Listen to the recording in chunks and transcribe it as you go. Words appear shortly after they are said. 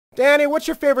Danny, what's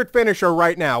your favorite finisher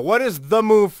right now? What is the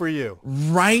move for you?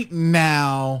 Right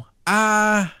now,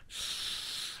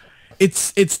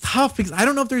 it's tough because I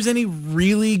don't know if there's any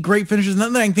really great finishers.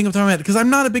 Nothing that I can think of talking about because I'm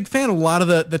not a big fan of a lot of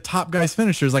the top guys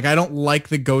finishers. Like I don't like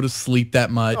the go to sleep that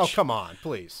Oh, much. come on,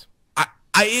 please.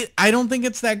 I don't think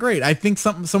it's that great. I think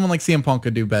someone like CM Punk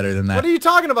could do better than What that. are you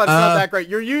talking about? It's not that great.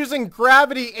 You're using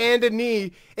gravity and a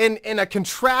knee in a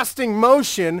contrasting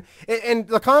motion, and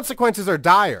the consequences are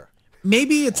dire.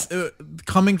 Maybe it's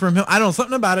coming from him. I don't know.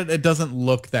 Something about it. It doesn't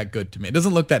look that good to me. It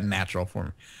doesn't look that natural for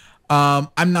me.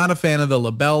 I'm not a fan of the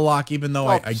label lock, even though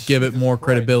I give it more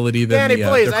credibility than Danny,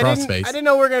 please, the I crossface. didn't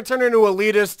know we were going to turn into a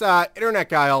elitist internet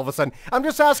guy all of a sudden. I'm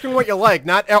just asking what you like,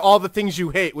 not all the things you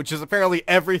hate, which is apparently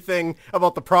everything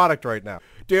about the product right now.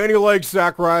 Danny likes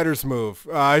Zack Ryder's move.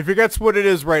 He forgets what it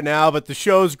is right now, but the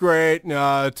show's great.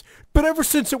 But ever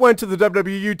since it went to the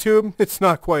WWE YouTube, it's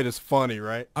not quite as funny,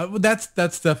 right?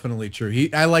 That's definitely true.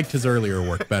 I liked his earlier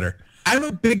work better. I'm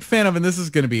a big fan of, and this is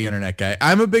going to be internet guy.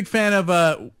 I'm a big fan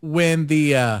of when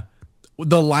the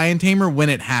Lion Tamer when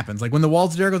it happens, like when the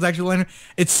Walls of Jericho is actually Lion.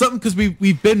 It's something because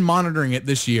we've been monitoring it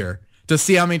this year to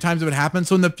see how many times it would happen.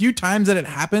 So in the few times that it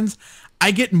happens,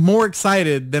 I get more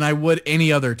excited than I would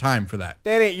any other time for that.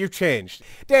 Danny, you've changed.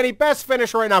 Danny, best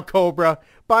finisher right now, Cobra,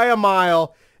 by a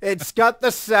mile. It's got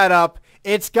the setup.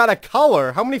 It's got a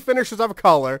color. How many finishers have a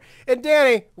color? And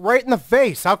Danny, right in the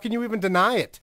face. How can you even deny it?